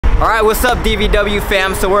Alright, what's up DVW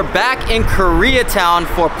fam? So we're back in Koreatown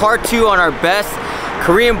for part 2 on our best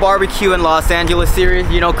Korean barbecue in Los Angeles series.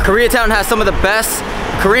 You know, Koreatown has some of the best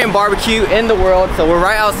Korean barbecue in the world. So we're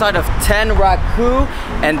right outside of Ten Raku,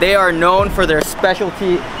 and they are known for their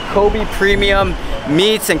specialty Kobe premium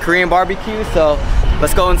meats and Korean barbecue. So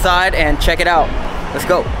let's go inside and check it out. Let's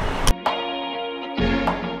go.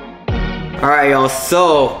 Alright y'all,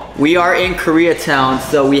 so we are in Koreatown.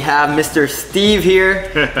 So we have Mr. Steve here,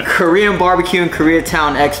 Korean barbecue and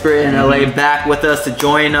Koreatown expert in LA, back with us to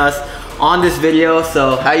join us on this video.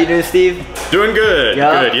 So how you doing, Steve? Doing good.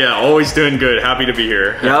 Good, yeah, always doing good. Happy to be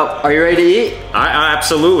here. Yep. Are you ready to eat? I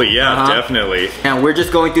absolutely, yeah, definitely. And we're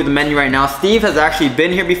just going through the menu right now. Steve has actually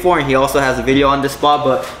been here before, and he also has a video on this spot.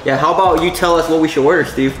 But yeah, how about you tell us what we should order,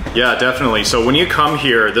 Steve? Yeah, definitely. So when you come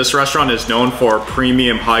here, this restaurant is known for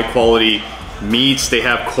premium, high quality meats. They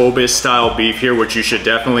have Kobe style beef here, which you should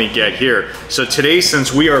definitely get here. So today,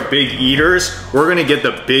 since we are big eaters, we're gonna get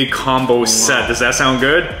the big combo set. Does that sound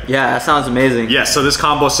good? Yeah, that sounds amazing. Yeah, so this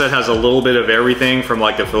combo set has a little bit of everything from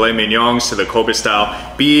like the filet mignons to the Kobe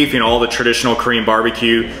style beef, you know, all the traditional Korean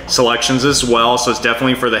barbecue selections as well. So it's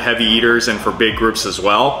definitely for the heavy eaters and for big groups as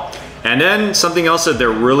well. And then something else that they're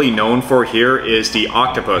really known for here is the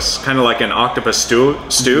octopus, kind of like an octopus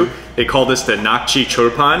stew. They call this the Nakji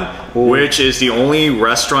Octupus, which is the only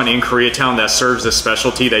restaurant in Koreatown that serves this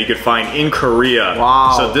specialty that you could find in Korea.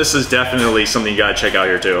 Wow. So this is definitely something you gotta check out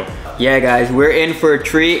here too. Yeah guys, we're in for a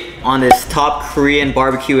treat on this top Korean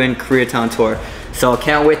barbecue in Koreatown tour. So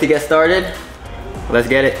can't wait to get started. Let's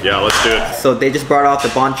get it. Yeah, let's do it. So they just brought out the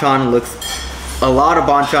banchan. A lot of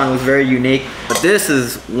banchan, looks very unique. But this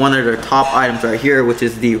is one of their top items right here, which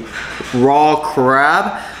is the raw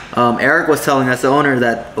crab. Eric was telling us, the owner,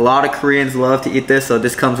 that a lot of Koreans love to eat this. So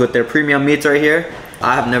this comes with their premium meats right here.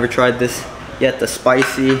 I have never tried this yet, the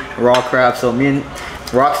spicy raw crab. So me and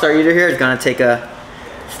Rockstar Eater here is gonna take a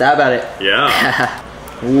stab at it. Yeah.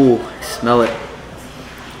 Ooh, smell it.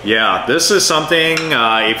 Yeah, this is something,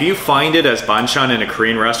 if you find it as banchan in a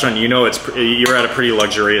Korean restaurant, you know you're at a pretty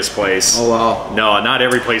luxurious place. Oh wow. No, not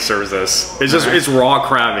every place serves this. It's just, it's raw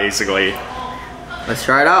crab basically. Let's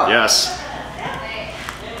try it out. Yes.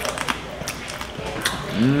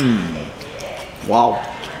 Mmm. Wow.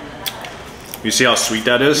 You see how sweet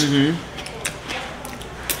that is? Mm-hmm.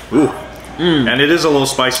 Ooh. And it is a little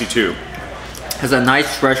spicy too. Has a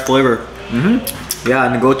nice fresh flavor. Mm-hmm. Yeah,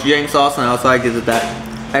 and the gochujang sauce on the outside gives it that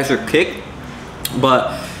extra kick.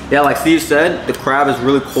 But yeah, like Steve said, the crab is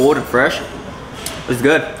really cold and fresh. It's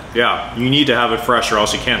good. Yeah, you need to have it fresh or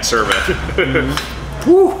else you can't serve it.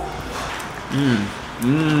 Woo.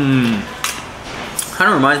 Kind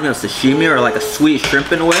of reminds me of sashimi or like a sweet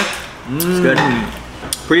shrimp in a way. It's good.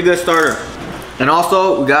 Pretty good starter. And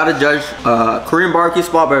also, we gotta judge Korean barbecue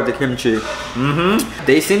spot by the kimchi.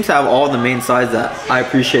 They seem to have all the main sides that I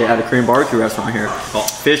appreciate at a Korean barbecue restaurant here. Oh,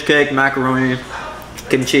 fish cake, macaroni,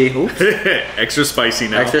 kimchi. Extra spicy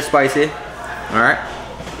now. Extra spicy. All right.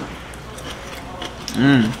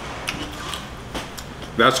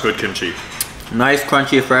 That's good kimchi. Nice,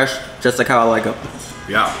 crunchy, fresh, just like how I like it.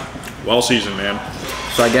 Yeah, well seasoned, man.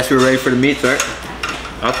 So I guess we're ready for the meats, right?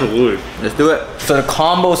 Absolutely. Let's do it. So the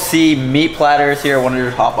Combo C meat platter is here, one of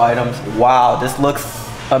your top items. Wow, this looks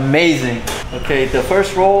amazing. Okay, the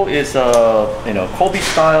first roll is Kobe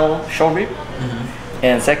style short rib,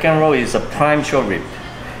 and second roll is a prime short rib,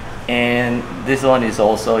 and this one is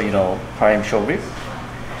also prime short rib,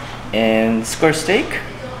 and skirt steak,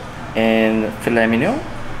 and filet mignon,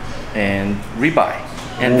 and ribeye,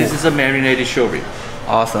 and this is a marinated short rib.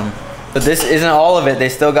 Awesome. But this isn't all of it. They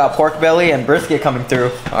still got pork belly and brisket coming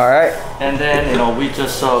through. All right. And then we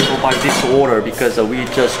just go by this order because we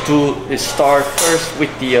just start first with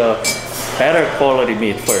the better quality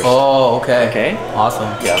meat first. Oh, okay. Okay. Awesome.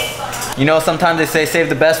 Yeah. You know, sometimes they say save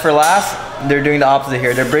the best for last. They're doing the opposite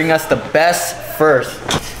here. They're bringing us the best first.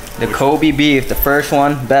 The Kobe beef, the first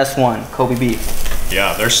one, best one, Kobe beef.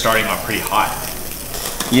 Yeah, they're starting off pretty hot.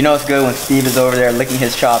 You know it's good when Steve is over there licking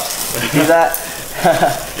his chops. You see that?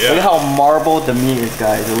 Yeah. Look at how marbled the meat is,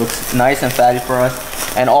 guys. It looks nice and fatty for us.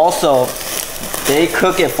 And also, they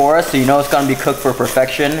cook it for us, so you know it's gonna be cooked for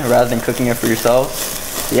perfection rather than cooking it for yourselves.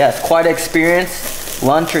 So yeah, it's quite an experience.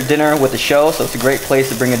 Lunch or dinner with the show, so it's a great place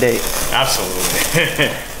to bring a date.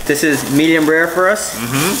 Absolutely. This is medium rare for us,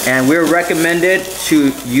 and we're recommended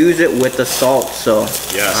to use it with the salt. So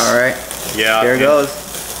yes. All right. Yeah. There it goes.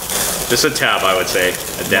 Just a tab, I would say.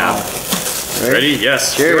 A dab. Wow. Ready?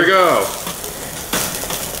 Yes. Cheers. Here we go.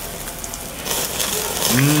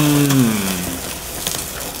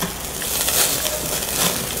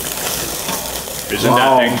 Isn't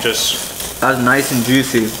that thing just... That's nice and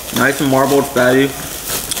juicy. Nice and marbled, fatty.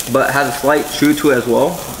 but has a slight chew to it as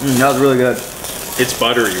well. That was really good. It's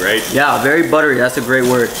buttery, right? Yeah, very buttery. That's a great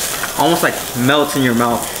word. Almost like melts in your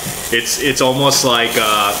mouth. It's almost like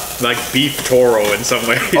beef toro in some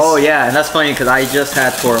ways. Oh yeah, and that's funny because I just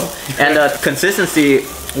had toro, and the consistency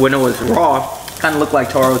when it was raw kind of looked like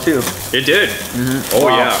toro too. It did. Oh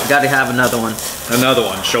Wow, yeah. got to have another one. Another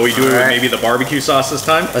one. Shall we do it with maybe the barbecue sauce this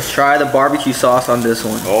time? Let's try the barbecue sauce on this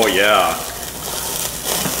one. Oh yeah.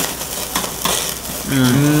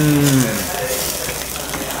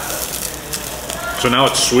 So now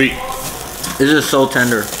it's sweet. This is so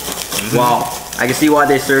tender. Wow. I can see why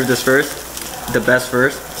they served this first. The best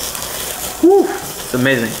first. Whew. It's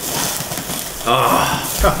amazing.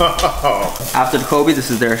 After the Kobe, this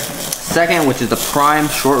is their second, which is the prime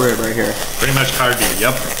short rib right here. Pretty much kalbi,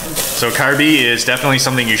 yep. So kalbi is definitely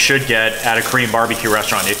something you should get at a Korean barbecue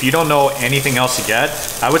restaurant. If you don't know anything else to get,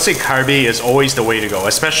 I would say kalbi is always the way to go,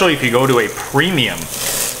 especially if you go to a premium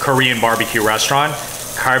Korean barbecue restaurant.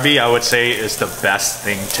 Kalbi, I would say, is the best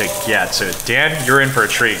thing to get. So Dan, you're in for a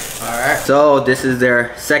treat. All right. So this is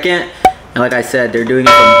their second, and like I said, they're doing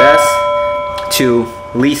it from best to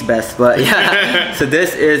least best, but yeah. So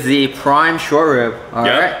this is the prime short rib. All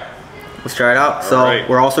right. Let's try it out. So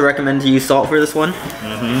we're also recommending to use salt for this one.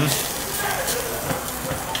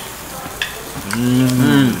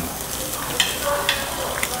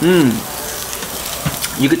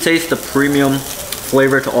 You could taste the premium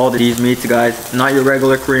flavor to all these meats, guys. Not your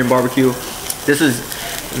regular Korean barbecue. This is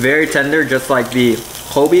very tender, just like the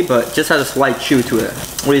Kobe, but just has a slight chew to it.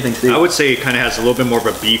 What do you think, Steve? I would say it kind of has a little bit more of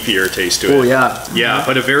a beefier taste to it. Oh yeah. Yeah,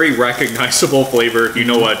 but a very recognizable flavor if you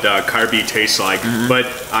know what kalbi tastes like. But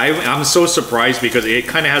I'm so surprised because it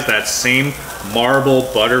kind of has that same marble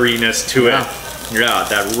butteriness to it. Yeah,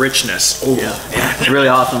 that richness. Oh yeah. It's really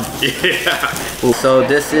awesome. Yeah. So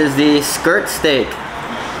this is the skirt steak.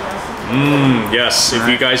 Yes, if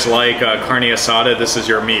you guys like carne asada, this is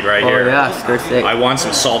your meat right here. Oh yeah, skirt steak. I want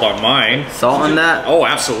some salt on mine. Salt on that? Oh,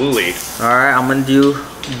 absolutely. All right, I'm gonna do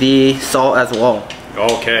the salt as well.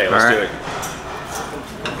 Okay, let's do it.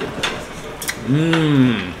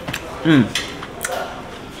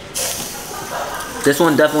 This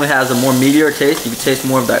one definitely has a more meatier taste. You can taste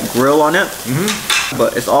more of that grill on it.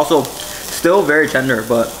 But it's also still very tender,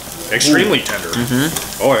 but extremely tender.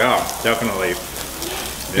 Oh yeah, definitely.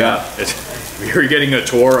 Yeah, you're getting a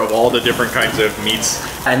tour of all the different kinds of meats.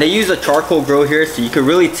 And they use a charcoal grill here, so you can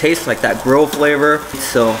really taste like that grill flavor.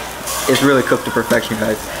 So it's really cooked to perfection,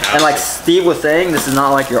 guys. Absolutely. And like Steve was saying, this is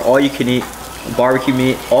not like your all-you-can-eat barbecue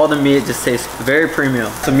meat. All the meat just tastes very premium.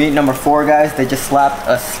 So meat number 4, guys, they just slapped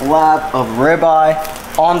a slab of ribeye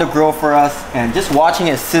on the grill for us, and just watching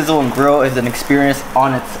it sizzle and grill is an experience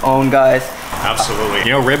on its own, guys. Absolutely.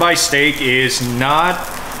 You know, ribeye steak is not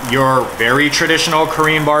your very traditional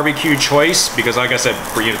Korean barbecue choice because, like I said,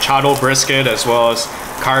 for you, chado brisket as well as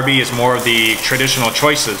kalbi is more of the traditional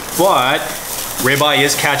choices. But ribeye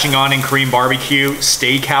is catching on in Korean barbecue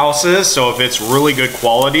steakhouses, so if it's really good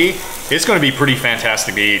quality, it's going to be pretty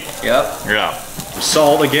fantastic to eat. Yep. Yeah.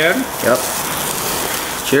 Salt again. Yep.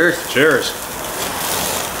 Cheers. Cheers.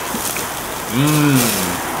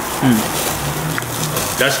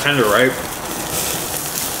 That's tender, right?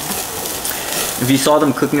 If you saw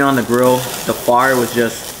them cooking on the grill, the fire was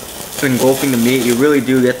just engulfing the meat. You really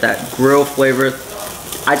do get that grill flavor.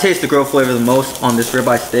 I taste the grill flavor the most on this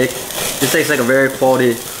ribeye steak. This tastes like a very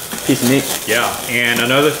quality piece of meat. Yeah, and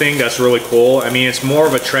another thing that's really cool, I mean, it's more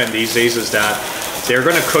of a trend these days, is that they're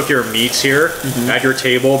gonna cook your meats here at your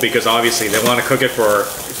table because obviously they wanna cook it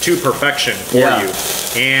to perfection for you.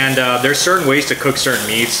 And there's certain ways to cook certain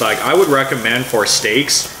meats. Like I would recommend for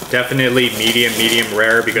steaks, definitely medium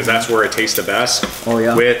rare because that's where it tastes the best. Oh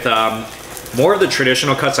yeah. With more of the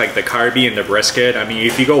traditional cuts like the kalbi and the brisket, I mean,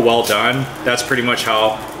 if you go well done, that's pretty much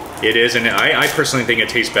how it is. And I personally think it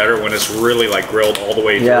tastes better when it's really like grilled all the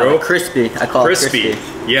way through. Yeah, crispy. I call it crispy.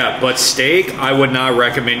 Yeah, but steak, I would not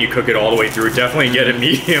recommend you cook it all the way through. Definitely get it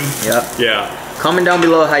medium. Yep. Yeah. Comment down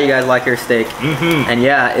below how you guys like your steak. And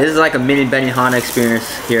yeah, it is like a mini Benihana experience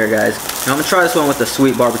here, guys. And I'm gonna try this one with the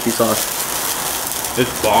sweet barbecue sauce.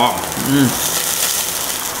 It's bomb.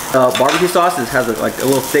 Barbecue sauce has a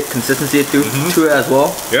little thick consistency to it as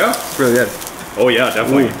well. Yeah. It's really good. Oh yeah,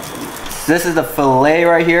 definitely. So this is the filet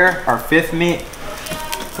right here, our 5th meat.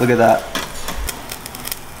 Look at that.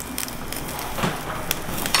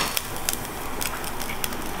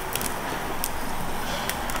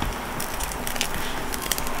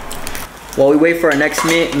 While we wait for our next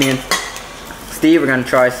meat, me and Steve are gonna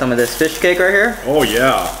try some of this fish cake right here. Oh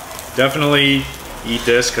yeah, definitely eat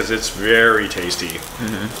this because it's very tasty.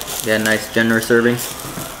 Yeah, nice generous serving.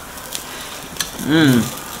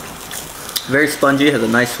 very spongy, has a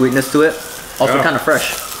nice sweetness to it. Also kind of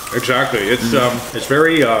fresh. Exactly. It's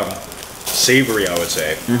very savory, I would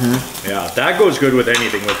say. Yeah, that goes good with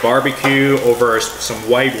anything. With barbecue over some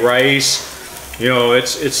white rice, you know,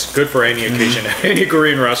 it's good for any occasion at any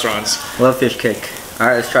Korean restaurants. Love fish cake. All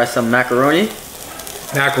right, let's try some macaroni.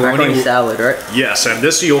 Macaroni salad, right? Yes, and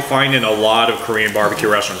this you'll find in a lot of Korean barbecue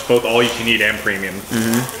restaurants, both all you can eat and premium.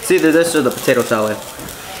 It's either this or the potato salad.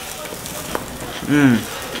 There's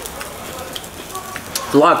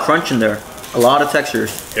a lot of crunch in there. A lot of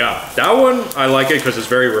textures. Yeah, that one, I like it because it's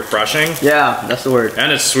very refreshing. Yeah, that's the word.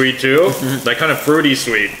 And it's sweet too. That kind of fruity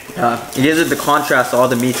sweet. It gives it the contrast to all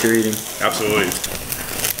the meats you're eating. Absolutely.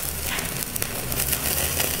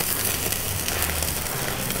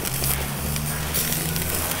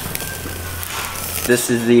 This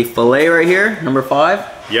is the filet right here, number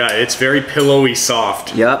 5. Yeah, it's very pillowy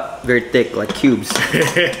soft. Yep, very thick, like cubes.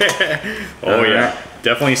 Oh yeah,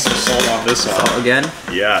 definitely some salt on this one. Salt again.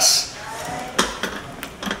 Yes.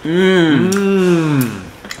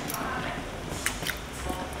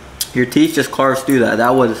 Your teeth just carves through that.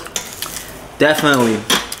 That was definitely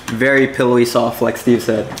very pillowy soft, like Steve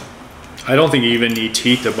said. I don't think you even need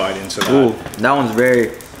teeth to bite into that. Ooh, that one's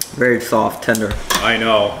very, very soft, tender. I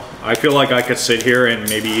know. I feel like I could sit here and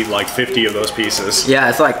maybe eat like 50 of those pieces. Yeah,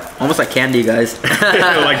 it's like almost like candy, guys.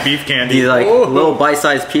 Like beef candy. These like little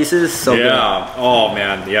bite-sized pieces. So yeah. good. Oh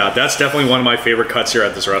man. Yeah, that's definitely one of my favorite cuts here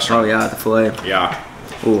at this restaurant. Oh yeah, the filet. Yeah.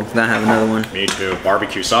 Ooh, gonna have another one. Me too.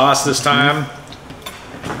 Barbecue sauce this time.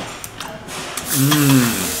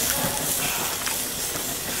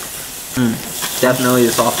 Definitely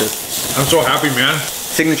the softest. I'm so happy, man.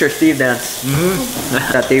 Signature Steve dance.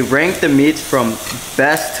 That they rank the meats from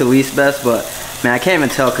best to least best, but man, I can't even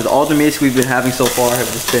tell because all the meats we've been having so far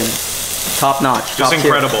have just been top notch. Just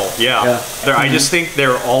incredible. Yeah. I just think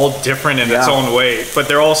they're all different in its own way, but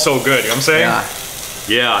they're all so good. You know what I'm saying?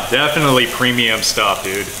 Yeah, definitely premium stuff,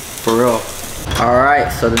 dude. For real. All right,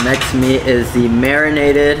 so the next meat is the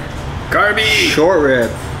marinated kalbi short rib.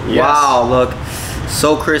 Yes. Wow, look,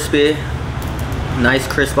 so crispy. Nice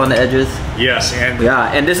crisp on the edges. Yes, and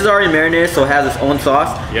and this is already marinated, so it has its own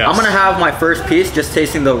sauce. Yes. I'm gonna have my first piece, just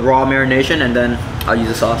tasting the raw marination, and then I'll use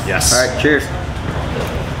the sauce. Yes. All right, cheers.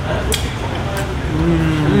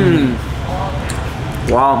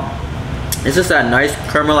 Wow. It's just that nice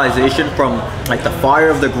caramelization from like the fire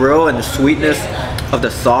of the grill and the sweetness of the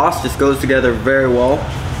sauce just goes together very well.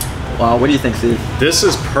 Wow, what do you think, Steve? This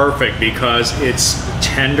is perfect because it's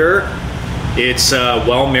tender, it's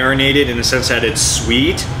well marinated in the sense that it's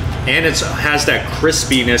sweet, and it has that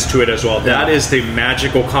crispiness to it as well. That is the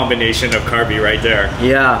magical combination of kalbi right there.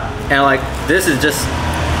 Yeah, and like this is just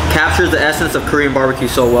captures the essence of Korean barbecue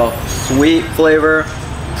so well. Sweet flavor,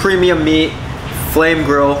 premium meat, flame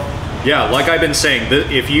grill. Yeah, like I've been saying,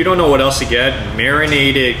 if you don't know what else to get,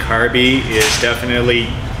 marinated kalbi is definitely,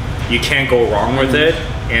 you can't go wrong with it,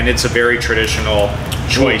 and it's a very traditional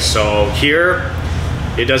choice. So here,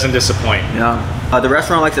 it doesn't disappoint. Yeah. The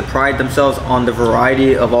restaurant likes to pride themselves on the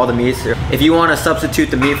variety of all the meats. If you want to substitute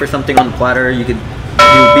the meat for something on the platter, you could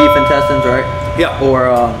do beef intestines, right? Yeah. Or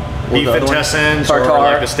beef intestines, or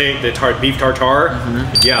like the steak, beef tartare.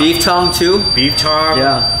 Yeah. Beef tongue too. Beef tongue.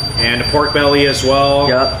 Yeah. And pork belly as well.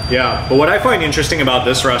 Yep. Yeah. But what I find interesting about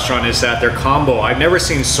this restaurant is that their combo, I've never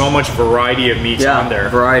seen so much variety of meats on there.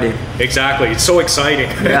 Variety. Exactly. It's so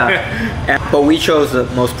exciting. But we chose the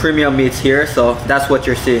most premium meats here, so that's what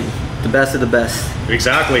you're seeing. The best of the best.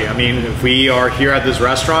 Exactly. I mean, if we are here at this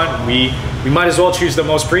restaurant, we might as well choose the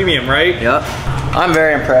most premium, right? Yep. I'm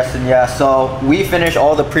very impressed, and so we finished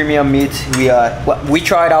all the premium meats. We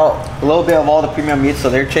tried out a little bit of all the premium meats, so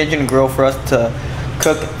they're changing the grill for us to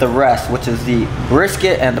cook the rest, which is the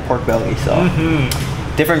brisket and the pork belly. So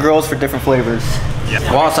different grills for different flavors. Yeah.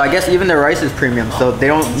 Wow, so I guess even their rice is premium. So they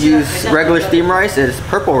don't use regular steamed rice, it's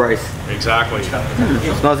purple rice. Exactly.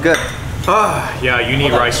 Smells good. Yeah, you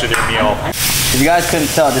need rice with your meal. If you guys couldn't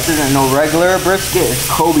tell, this isn't no regular brisket, it's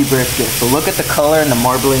Kobe brisket. So look at the color and the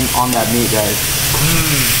marbling on that meat, guys.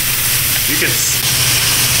 You can.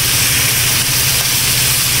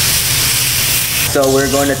 So we're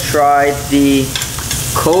going to try the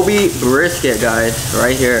Kobe brisket, guys,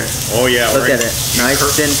 right here. Oh yeah. Look at it, nice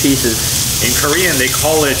thin pieces. In Korean, they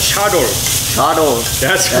call it chadol. Chadol.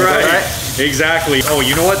 That's right. Exactly. Oh,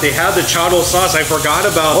 you know what? They have the chadol sauce. I forgot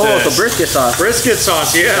about this. Oh, it's a brisket sauce. Brisket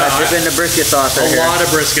sauce, yeah. Dip in the brisket sauce right here. A lot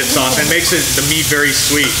of brisket sauce. It makes the meat very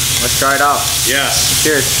sweet. Let's try it out. Yes.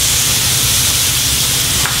 Cheers.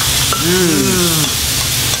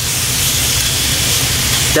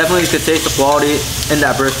 Definitely you could taste the quality in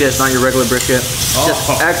that brisket. It's not your regular brisket. Just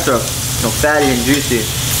extra, fatty and juicy.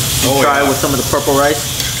 Try it with some of the purple rice.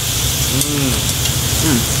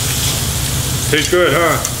 Tastes good,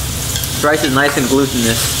 huh? Rice is nice and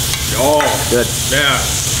glutinous. Oh, Good. yeah.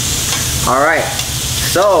 All right.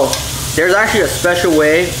 So there's actually a special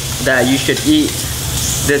way that you should eat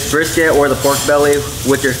this brisket or the pork belly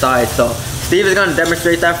with your sides. So Steve is gonna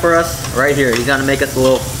demonstrate that for us right here. He's gonna make us a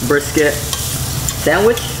little brisket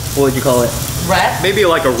sandwich. What would you call it? Wrap. Maybe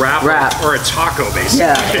like a wrap. or a taco, basically.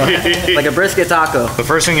 Yeah, like a brisket taco. The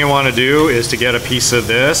first thing you want to do is to get a piece of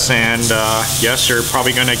this, and yes, you're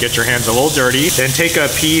probably going to get your hands a little dirty. Then take a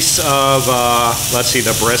piece of, let's see,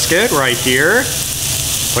 the brisket right here.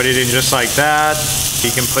 Put it in just like that.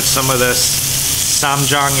 You can put some of this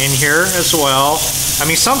samjang in here as well. I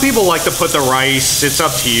mean, some people like to put the rice. It's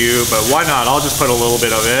up to you, but why not? I'll just put a little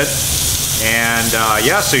bit of it. And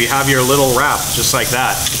yeah, so you have your little wrap just like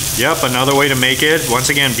that. Yep, another way to make it. Once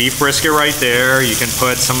again, beef brisket right there. You can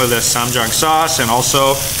put some of the samjang sauce, and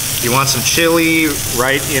also you want some chili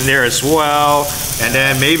right in there as well. And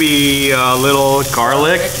then maybe a little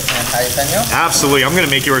garlic. And jalapeno? Absolutely, I'm gonna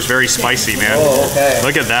make yours very spicy, man. Oh, okay.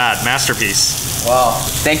 Look at that, masterpiece. Wow.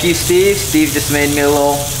 Thank you, Steve. Steve just made me a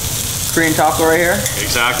little Korean taco right here.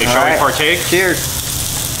 Exactly, All shall right. we partake? Cheers.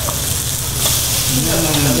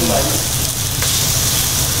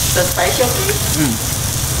 The spicy of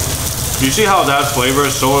You see how that flavor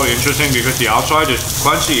is so interesting because the outside is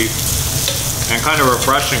crunchy and kind of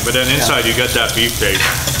refreshing, but then inside you get that beef taste.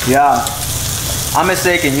 Yeah. I'm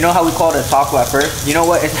mistaken. You know how we called it a taco at first? You know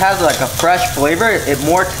what? It has like a fresh flavor. It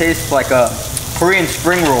more tastes like a Korean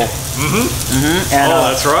spring roll. And, Oh,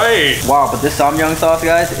 that's right. Wow, but this samjang sauce,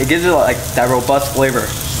 guys, it gives it like that robust flavor.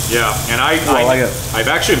 Yeah, and I like it. I've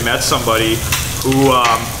actually met somebody who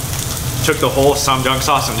took the whole samjang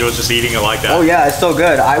sauce and was just eating it like that. Oh yeah, it's so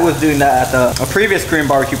good. I was doing that at a previous Korean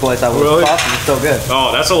barbecue place. I was Really? sauce, it's so good.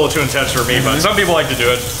 Oh, that's a little too intense for me, but some people like to do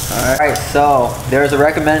it. All right, so there's a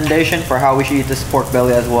recommendation for how we should eat this pork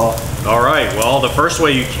belly as well. All right, well, the first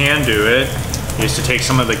way you can do it is to take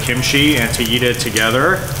some of the kimchi and to eat it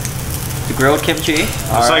together. The grilled kimchi.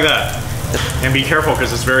 Just like that. And be careful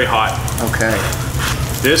because it's very hot. Okay.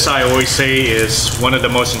 This, I always say, is one of the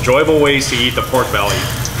most enjoyable ways to eat the pork belly.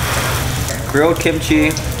 Grilled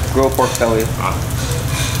kimchi, grilled pork belly.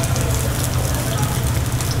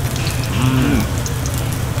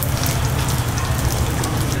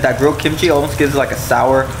 That grilled kimchi almost gives like a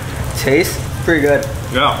sour taste. Pretty good.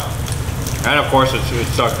 Yeah. And of course, it's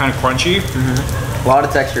kind of crunchy. A lot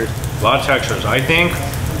of textures. A lot of textures. I think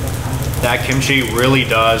that kimchi really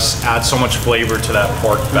does add so much flavor to that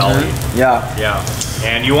pork belly. Yeah. Yeah.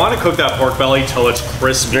 And you want to cook that pork belly till it's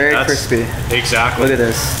crispy. Very crispy. Exactly. Look at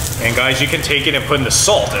this. And guys, you can take it and put in the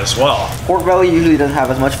salt as well. Pork belly usually doesn't have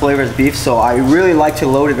as much flavor as beef, so I really like to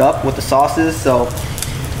load it up with the sauces. So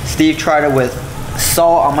Steve tried it with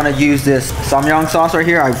salt. I'm gonna use this samjang sauce right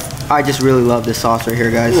here. I just really love this sauce right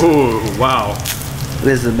here, guys. Ooh, wow.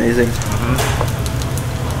 This is amazing.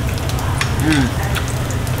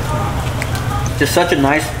 Just such a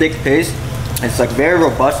nice thick paste. It's like very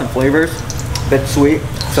robust in flavors, a bit sweet.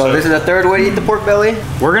 So this is the third way to eat the pork belly.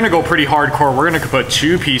 We're gonna go pretty hardcore. We're gonna put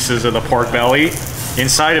 2 pieces of the pork belly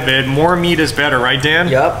inside of it. More meat is better, right, Dan?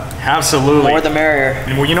 Yep. Absolutely. More the merrier.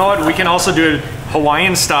 And well, you know what? We can also do it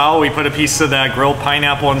Hawaiian style. We put a piece of that grilled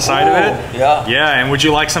pineapple inside of it. Yeah. Yeah, and would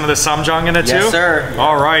you like some of the samjang in it too? Yes, sir.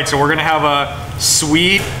 All right, so we're gonna have a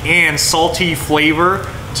sweet and salty flavor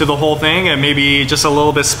to the whole thing, and maybe just a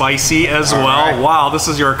little bit spicy as well. Right. Wow, this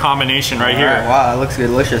is your combination right here. Right. Wow, that looks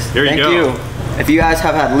delicious. There you Thank go. you. If you guys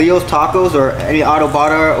have had Leo's Tacos or any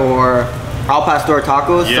Adobada or Al Pastor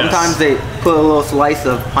tacos, Yes. sometimes they put a little slice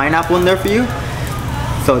of pineapple in there for you.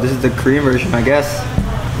 So this is the Korean version, I guess.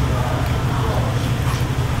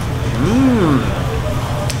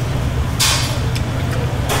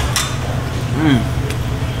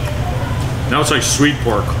 Now it's like sweet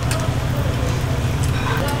pork.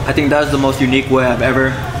 I think that's the most unique way I've ever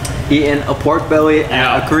eaten a pork belly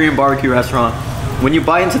at a Korean barbecue restaurant. When you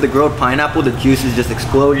bite into the grilled pineapple, the juices just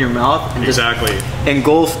explode in your mouth and Exactly. just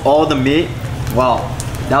engulfs all the meat. Wow,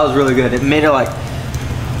 that was really good. It made it like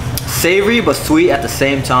savory but sweet at the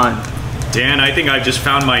same time. Dan, I think I just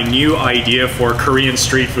found my new idea for Korean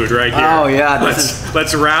street food right here. Oh yeah,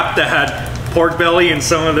 Let's wrap that pork belly in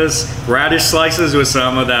some of this radish slices with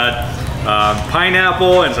some of that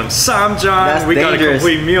pineapple and some samjang. That's we got a dangerous.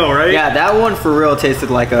 complete meal, right? Yeah, that one for real tasted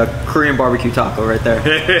like a Korean barbecue taco right there.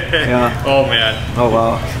 Yeah. Oh man. Oh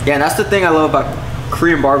wow. Yeah, and that's the thing I love about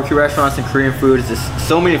Korean barbecue restaurants and Korean food is just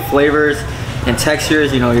so many flavors and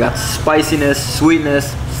textures. You know, you got spiciness,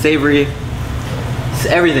 sweetness, savory. It's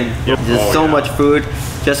everything. Yep. Just so much food.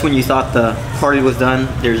 Just when you thought the party was done,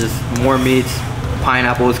 there's just more meats,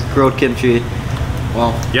 pineapples, grilled kimchi.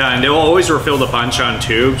 Wow. Yeah, and they will always refill the banchan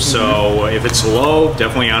too. So if it's low,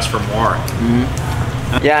 definitely ask for more.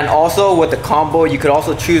 Yeah, and also with the combo, you could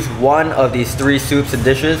also choose one of these 3 soups and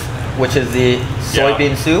dishes, which is the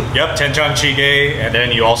soybean soup. Yep, tenjang jjigae, and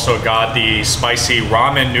then you also got the spicy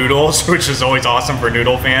ramen noodles, which is always awesome for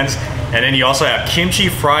noodle fans. And then you also have kimchi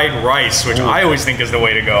fried rice, which I always think is the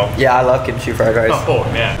way to go. Yeah, I love kimchi fried rice. Oh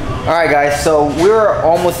man. All right, guys, so we're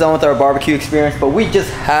almost done with our barbecue experience, but we just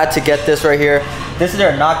had to get this right here. This is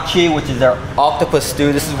their Nakji, which is their octopus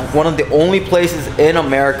stew. This is one of the only places in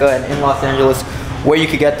America and in Los Angeles where you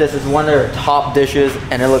could get this. It's one of their top dishes,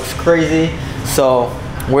 and it looks crazy. So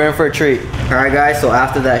we're in for a treat. All right, guys, so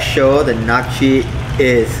after that show, the Nakji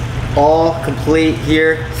is all complete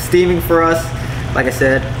here, steaming for us. Like I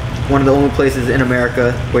said, one of the only places in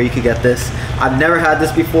America where you could get this. I've never had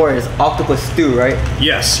this before. It's octopus stew, right?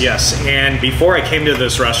 Yes, yes. And before I came to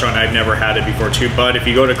this restaurant, I've never had it before too. But if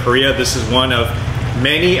you go to Korea, this is one of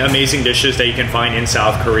many amazing dishes that you can find in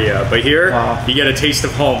South Korea. But here, you get a taste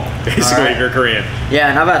of home, basically, if you're Korean. Yeah,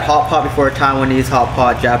 and I've had Hotpot before, Taiwanese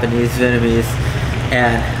Hotpot, Japanese, Vietnamese.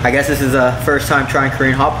 And I guess this is a first time trying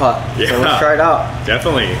Korean Hotpot. Yeah, so let's try it out.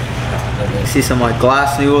 Definitely. You see some like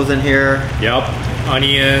glass noodles in here. Yep.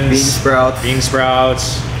 Onions. Bean sprouts. Bean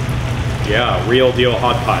sprouts. Yeah, real deal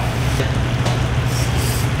hot pot.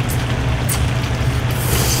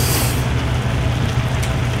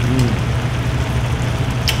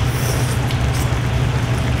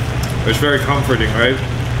 It's very comforting, right?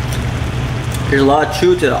 There's a lot of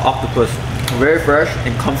chew to the octopus. Very fresh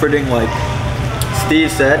and comforting, like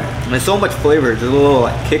Steve said. And there's so much flavor. There's a little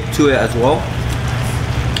like kick to it as well.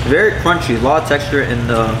 Very crunchy. A lot of texture in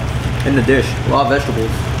the dish. A lot of vegetables.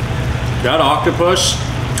 That octopus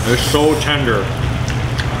is so tender.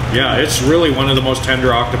 Yeah, it's really one of the most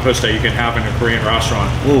tender octopus that you can have in a Korean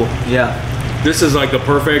restaurant. Ooh, yeah. This is like the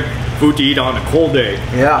perfect food to eat on a cold day.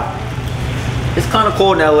 Yeah. It's kind of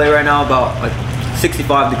cold in LA right now, about like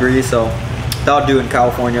 65 degrees, so that'll do in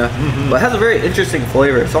California. But it has a very interesting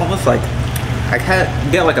flavor. It's almost like, I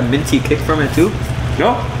get like a minty kick from it too.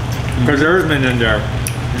 Yep, because there's mint in there.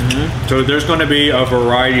 So there's going to be a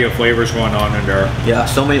variety of flavors going on in there. Yeah,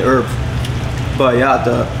 so many herbs. But yeah,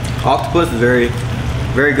 the octopus is very,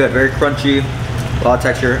 very good, very crunchy, a lot of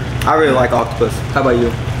texture. I really like octopus. How about you?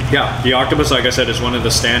 Yeah, the octopus, like I said, is one of the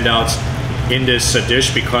standouts in this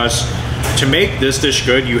dish, because to make this dish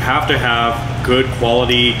good, you have to have good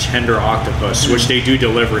quality tender octopus, which they do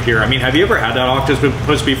deliver here. I mean, have you ever had that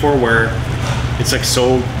octopus before where it's like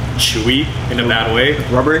so chewy in a bad way?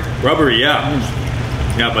 Rubbery? Rubbery, yeah.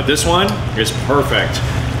 Yeah, but this one is perfect.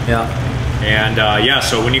 Yeah. And yeah,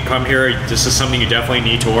 so when you come here, this is something you definitely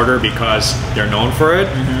need to order because they're known for it.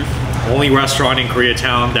 Only restaurant in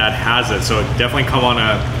Koreatown that has it. So definitely come on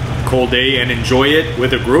a cold day and enjoy it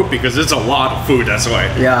with a group because it's a lot of food, that's why.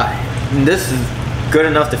 Yeah, and this is good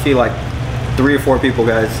enough to feed like 3 or 4 people,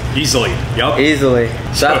 guys. Easily, yep. Easily.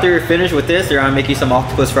 So after you're finished with this, they're gonna make you some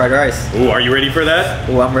octopus fried rice. Ooh, are you ready for that?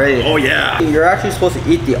 Ooh, I'm ready. Oh yeah. You're actually supposed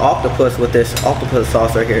to eat the octopus with this octopus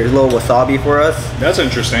sauce right here. There's a little wasabi for us. That's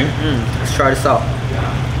interesting. Let's try this out.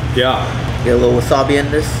 Yeah. Get a little wasabi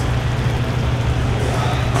in this.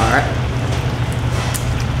 Alright.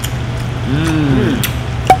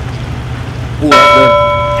 Ooh, that's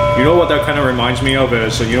good. You know what that kind of reminds me of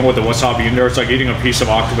is, you know, with the wasabi in there, it's like eating a piece of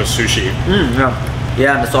octopus sushi. Yeah.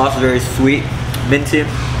 Yeah, and the sauce is very sweet, minty.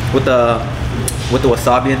 With the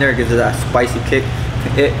wasabi in there, it gives it that spicy kick.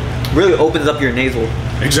 It really opens up your nasal.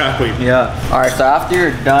 Exactly. Yeah. All right, so after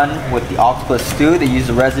you're done with the octopus stew, they use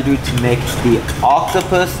the residue to make the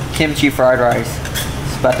octopus kimchi fried rice.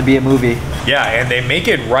 It's about to be a movie. Yeah, and they make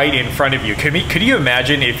it right in front of you. Could you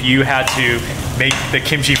imagine if you had to make the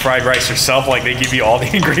kimchi fried rice yourself? Like they give you all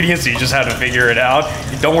the ingredients, you just had to figure it out.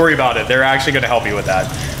 Don't worry about it. They're actually going to help you with that.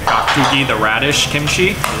 Gaktugi, the radish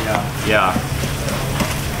kimchi. Yeah. Yeah.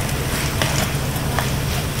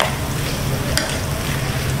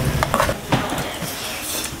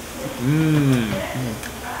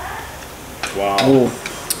 Wow. Ooh.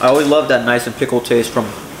 I always love that nice and pickled taste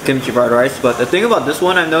from kimchi fried rice, but the thing about this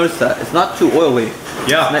one, I've noticed that it's not too oily.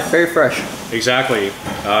 Yeah. It's very fresh. Exactly.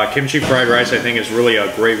 Kimchi fried rice, I think, is really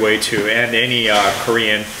a great way to end any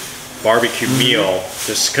Korean barbecue meal,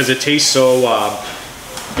 just because it tastes so,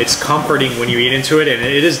 it's comforting when you eat into it, and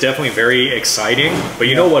it is definitely very exciting. But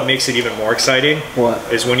you know what makes it even more exciting? What?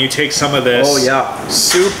 Is when you take some of this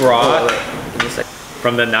soup broth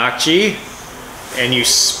from the nakji, and you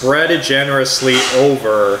spread it generously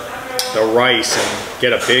over the rice and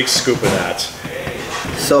get a big scoop of that.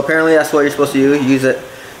 So apparently that's what you're supposed to do. Use it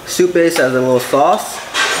soup base as a little sauce.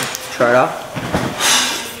 Let's try it out.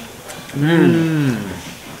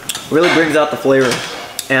 Really brings out the flavor.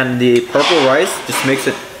 And the purple rice just makes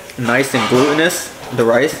it nice and glutinous. The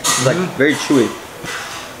rice is like very chewy.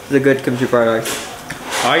 It's a good kimchi fried rice.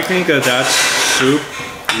 I think that soup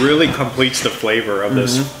really completes the flavor of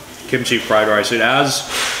this kimchi fried rice. It adds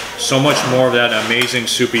so much more of that amazing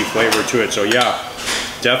soupy flavor to it. So yeah,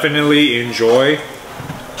 definitely enjoy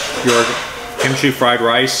your kimchi fried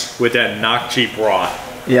rice with that nakji broth.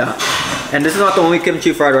 Yeah, and this is not the only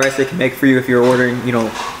kimchi fried rice they can make for you if you're ordering, you know,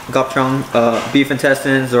 gapchang, beef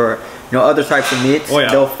intestines, or you know, other types of meats.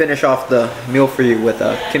 They'll finish off the meal for you with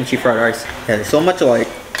kimchi fried rice. Yeah, there's so much like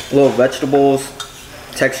little vegetables,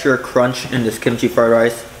 texture, crunch in this kimchi fried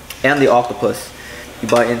rice, and the octopus. You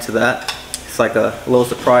bite into that, it's like a little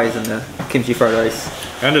surprise in the kimchi fried rice.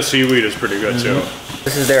 And the seaweed is pretty good too.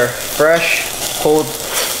 This is their fresh, cold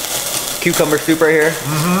cucumber soup right here.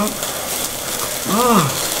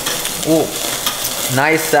 Ooh,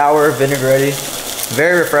 nice, sour, vinaigrette,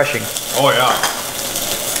 very refreshing. Oh yeah.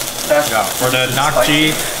 Yeah, for the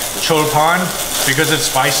nakji chulpan, because it's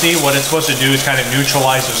spicy, what it's supposed to do is kind of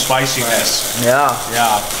neutralize the spiciness. Yeah.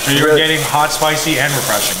 Yeah, so you're really getting hot, spicy, and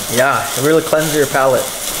refreshing. Yeah, it really cleanses your palate.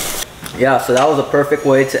 Yeah, so that was a perfect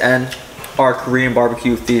way to end our Korean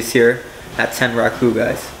barbecue feast here at Ten Raku,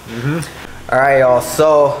 guys. All right, y'all,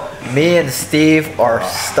 so me and Steve are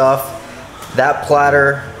stuffed. That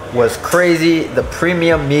platter was crazy. The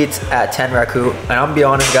premium meats at Ten Raku. And I'm gonna be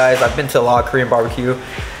honest, guys, I've been to a lot of Korean barbecue.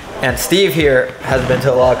 And Steve here has been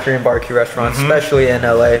to a lot of Korean barbecue restaurants, especially in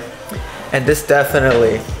LA. And this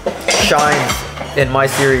definitely shines in my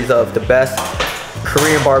series of the best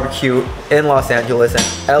Korean barbecue in Los Angeles. And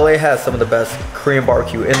LA has some of the best Korean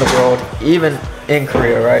barbecue in the world, even in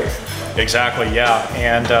Korea, right? Exactly, yeah.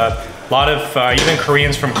 And a lot of even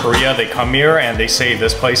Koreans from Korea, they come here and they say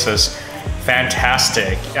this place is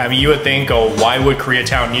fantastic. I mean, you would think, oh, why would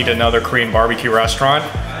Koreatown need another Korean barbecue restaurant?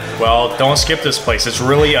 Well, don't skip this place. It's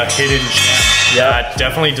really a hidden gem that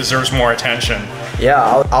definitely deserves more attention.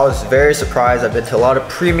 Yeah, I was very surprised. I've been to a lot of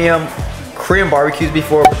premium Korean barbecues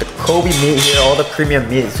before, but the Kobe meat here, all the premium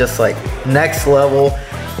meat is just like next level.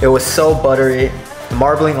 It was so buttery.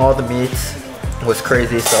 Marbling all the meats was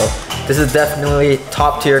crazy. So this is definitely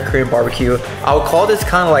top tier Korean barbecue. I would call this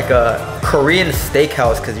kind of like a Korean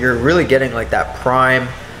steakhouse because you're really getting like that prime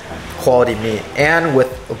quality meat, and with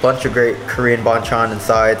a bunch of great Korean banchan and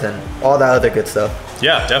sides and all that other good stuff.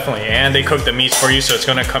 Yeah, definitely. And they cook the meats for you, so it's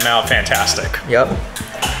gonna come out fantastic. Yep.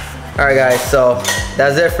 All right, guys, so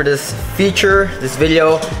that's it for this feature, this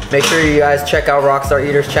video. Make sure you guys check out Rockstar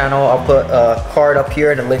Eater's channel. I'll put a card up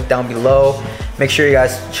here and a link down below. Make sure you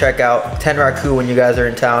guys check out Ten Raku when you guys are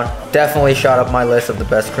in town. Definitely shot up my list of the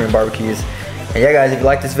best Korean barbecues. And yeah, guys, if you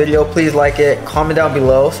like this video, please like it. Comment down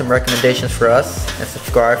below some recommendations for us, and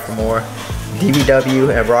subscribe for more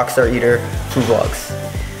DBW and Rockstar Eater food vlogs.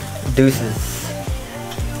 Deuces.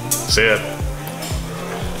 See ya.